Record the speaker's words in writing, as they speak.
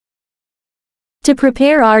To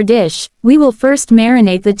prepare our dish, we will first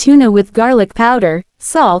marinate the tuna with garlic powder,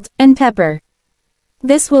 salt, and pepper.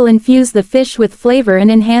 This will infuse the fish with flavor and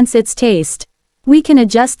enhance its taste. We can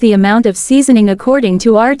adjust the amount of seasoning according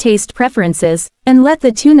to our taste preferences, and let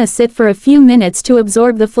the tuna sit for a few minutes to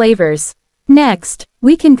absorb the flavors. Next,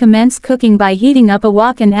 we can commence cooking by heating up a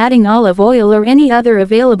wok and adding olive oil or any other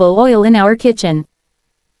available oil in our kitchen.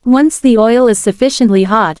 Once the oil is sufficiently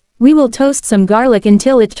hot, we will toast some garlic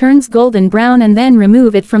until it turns golden brown and then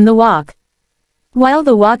remove it from the wok. While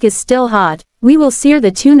the wok is still hot, we will sear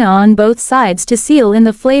the tuna on both sides to seal in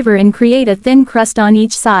the flavor and create a thin crust on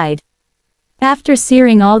each side. After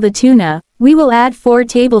searing all the tuna, we will add 4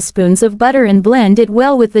 tablespoons of butter and blend it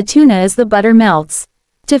well with the tuna as the butter melts.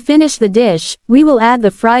 To finish the dish, we will add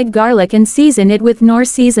the fried garlic and season it with Knorr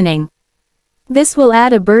seasoning. This will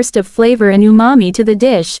add a burst of flavor and umami to the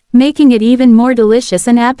dish, making it even more delicious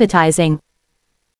and appetizing.